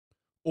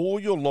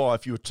All your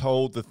life you are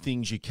told the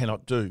things you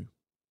cannot do.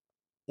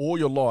 All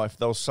your life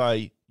they'll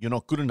say you're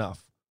not good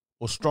enough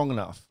or strong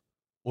enough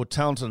or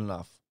talented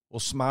enough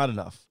or smart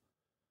enough.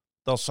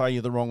 They'll say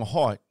you're the wrong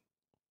height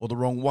or the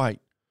wrong weight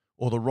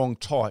or the wrong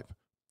type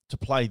to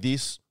play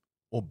this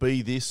or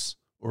be this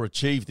or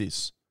achieve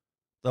this.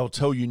 They'll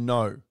tell you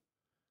no,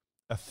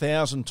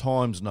 1,000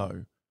 times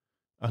no,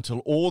 until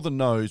all the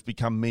no's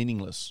become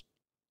meaningless.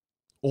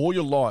 All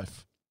your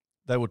life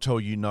they will tell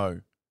you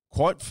no,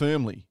 quite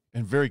firmly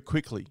and very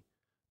quickly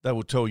they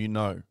will tell you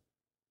no.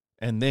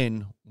 And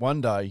then one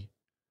day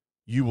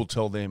you will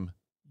tell them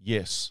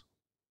yes.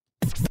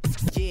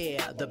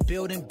 Yeah, the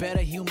Building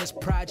Better Humans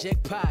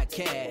Project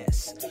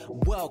podcast.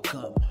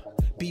 Welcome.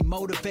 Be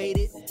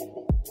motivated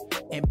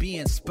and be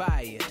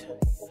inspired.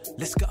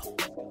 Let's go.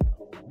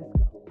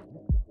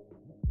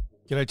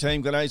 G'day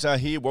team, Glenn Azar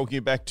here. Welcome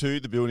you back to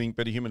the Building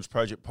Better Humans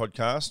Project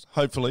podcast.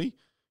 Hopefully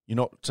you're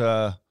not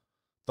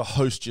the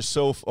host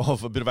yourself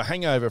of a bit of a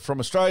hangover from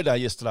Australia Day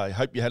yesterday.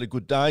 Hope you had a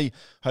good day.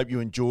 Hope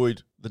you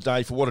enjoyed the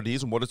day for what it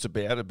is and what it's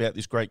about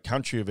this great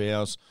country of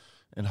ours,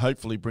 and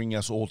hopefully bring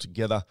us all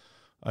together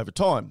over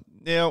time.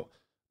 Now,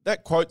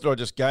 that quote that I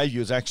just gave you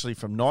is actually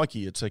from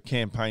Nike. It's a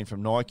campaign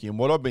from Nike. And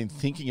what I've been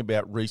thinking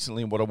about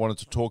recently and what I wanted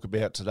to talk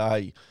about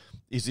today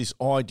is this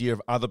idea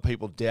of other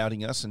people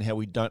doubting us and how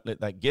we don't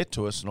let that get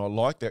to us. And I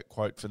like that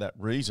quote for that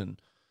reason.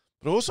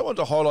 But I also want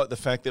to highlight the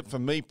fact that for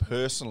me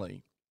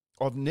personally,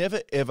 I've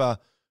never ever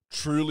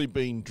truly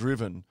been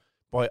driven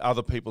by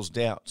other people's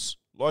doubts.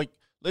 Like,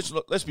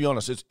 let's be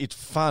honest, it's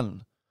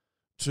fun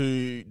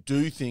to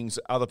do things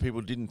that other people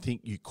didn't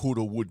think you could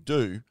or would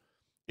do.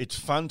 It's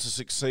fun to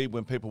succeed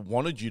when people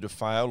wanted you to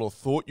fail or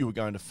thought you were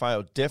going to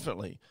fail,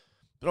 definitely.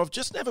 But I've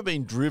just never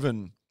been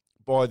driven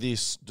by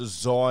this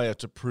desire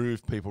to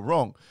prove people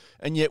wrong.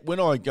 And yet when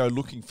I go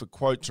looking for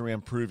quotes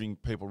around proving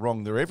people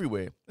wrong, they're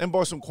everywhere, and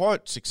by some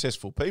quite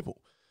successful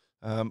people.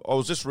 I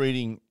was just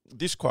reading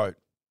this quote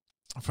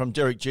from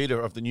Derek Jeter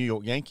of the New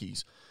York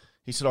Yankees.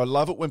 He said, "I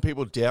love it when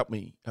people doubt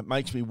me. It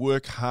makes me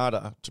work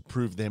harder to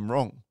prove them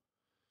wrong."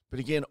 But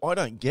again, I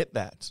don't get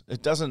that.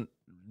 It doesn't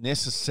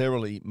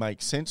necessarily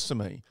make sense to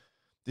me.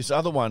 This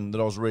other one that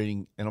I was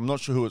reading, and I'm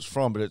not sure who it's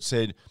from, but it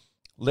said,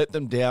 "Let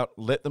them doubt,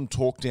 let them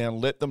talk down,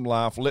 let them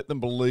laugh, let them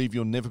believe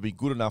you'll never be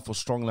good enough or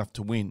strong enough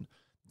to win.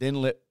 Then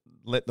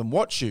let them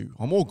watch you."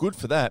 I'm all good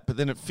for that, but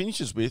then it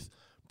finishes with,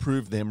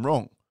 "Prove them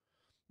wrong."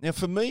 Now,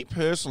 for me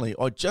personally,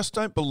 I just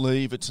don't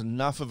believe it's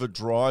enough of a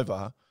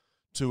driver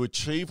to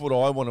achieve what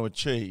I want to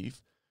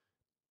achieve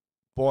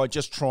by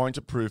just trying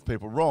to prove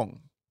people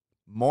wrong.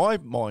 My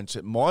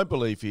mindset, my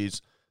belief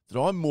is that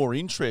I'm more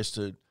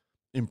interested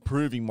in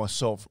proving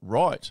myself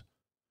right.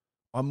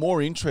 I'm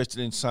more interested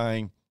in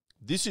saying,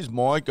 this is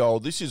my goal,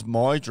 this is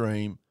my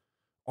dream.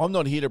 I'm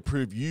not here to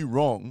prove you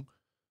wrong.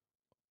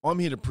 I'm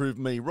here to prove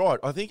me right.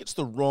 I think it's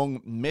the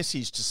wrong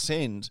message to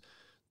send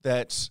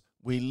that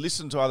we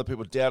listen to other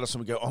people doubt us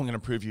and we go, I'm going to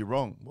prove you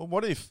wrong. Well,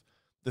 what if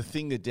the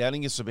thing they're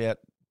doubting us about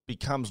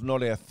becomes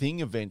not our thing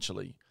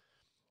eventually?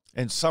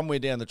 And somewhere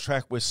down the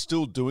track, we're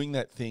still doing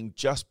that thing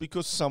just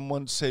because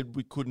someone said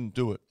we couldn't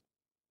do it.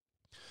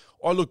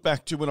 I look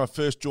back to when I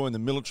first joined the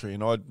military,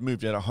 and I'd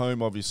moved out of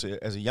home, obviously,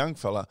 as a young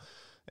fella,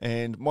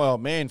 and my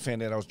old man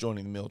found out I was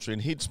joining the military,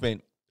 and he'd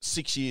spent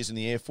 6 years in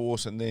the Air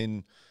Force and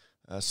then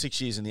 6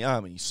 years in the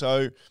Army.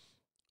 So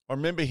I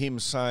remember him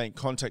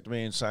contacting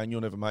me and saying, "You'll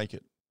never make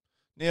it."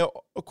 Now,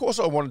 of course,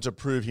 I wanted to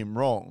prove him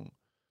wrong,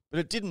 but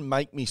it didn't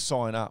make me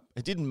sign up.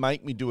 It didn't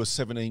make me do a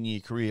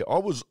 17-year career.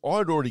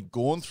 I'd already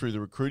gone through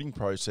the recruiting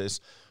process.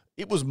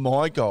 It was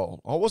my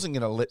goal. I wasn't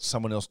going to let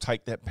someone else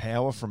take that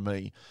power from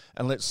me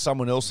and let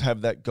someone else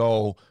have that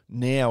goal.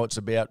 Now it's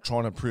about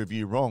trying to prove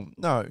you wrong.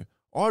 No,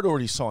 I'd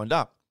already signed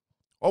up.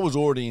 I was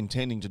already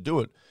intending to do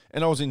it,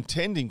 and I was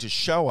intending to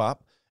show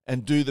up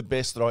and do the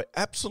best that I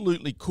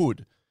absolutely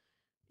could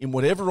in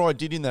whatever I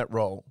did in that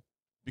role,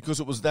 because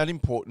it was that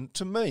important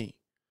to me.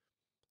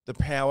 The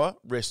power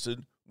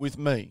rested with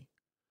me.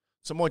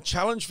 So my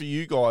challenge for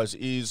you guys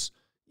is,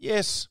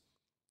 yes,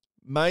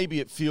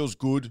 maybe it feels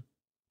good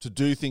to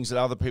do things that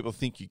other people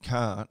think you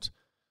can't,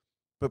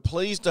 but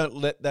please don't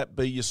let that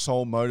be your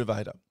sole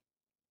motivator,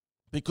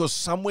 because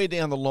somewhere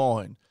down the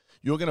line,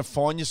 you're going to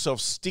find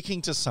yourself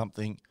sticking to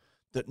something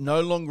that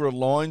no longer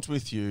aligns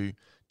with you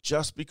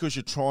just because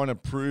you're trying to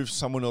prove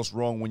someone else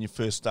wrong when you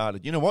first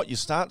started. You know what? You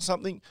start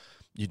something,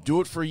 you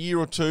do it for a year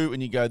or two,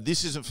 and you go,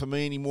 this isn't for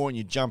me anymore, and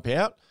you jump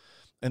out.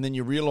 And then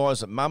you realise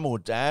that mum or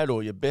dad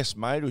or your best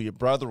mate or your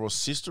brother or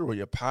sister or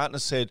your partner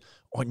said,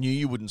 "I knew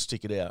you wouldn't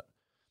stick it out."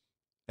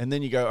 And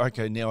then you go,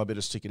 okay, now I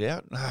better stick it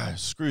out. No,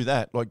 screw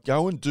that. Like,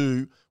 go and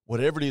do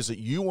whatever it is that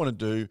you want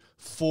to do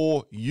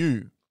for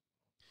you.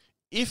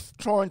 If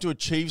trying to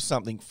achieve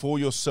something for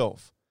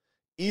yourself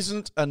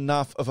isn't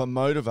enough of a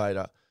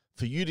motivator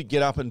for you to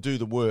get up and do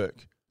the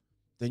work,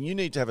 then you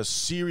need to have a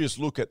serious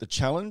look at the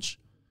challenge.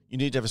 You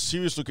need to have a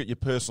serious look at your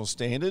personal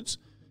standards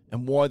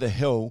and why the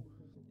hell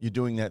you're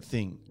doing that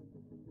thing.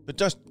 But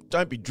just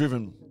don't be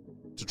driven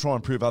to try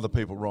and prove other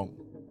people wrong.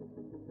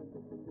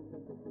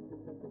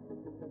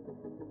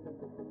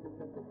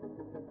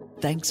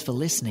 Thanks for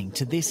listening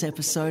to this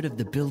episode of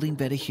the Building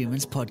Better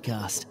Humans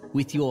podcast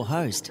with your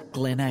host,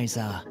 Glenn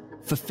Azar.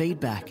 For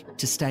feedback,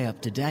 to stay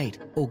up to date,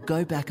 or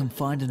go back and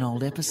find an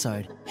old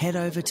episode, head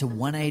over to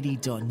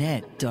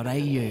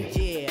 180.net.au.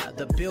 Yeah,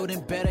 the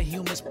Building Better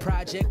Humans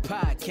Project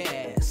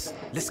podcast.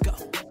 Let's go.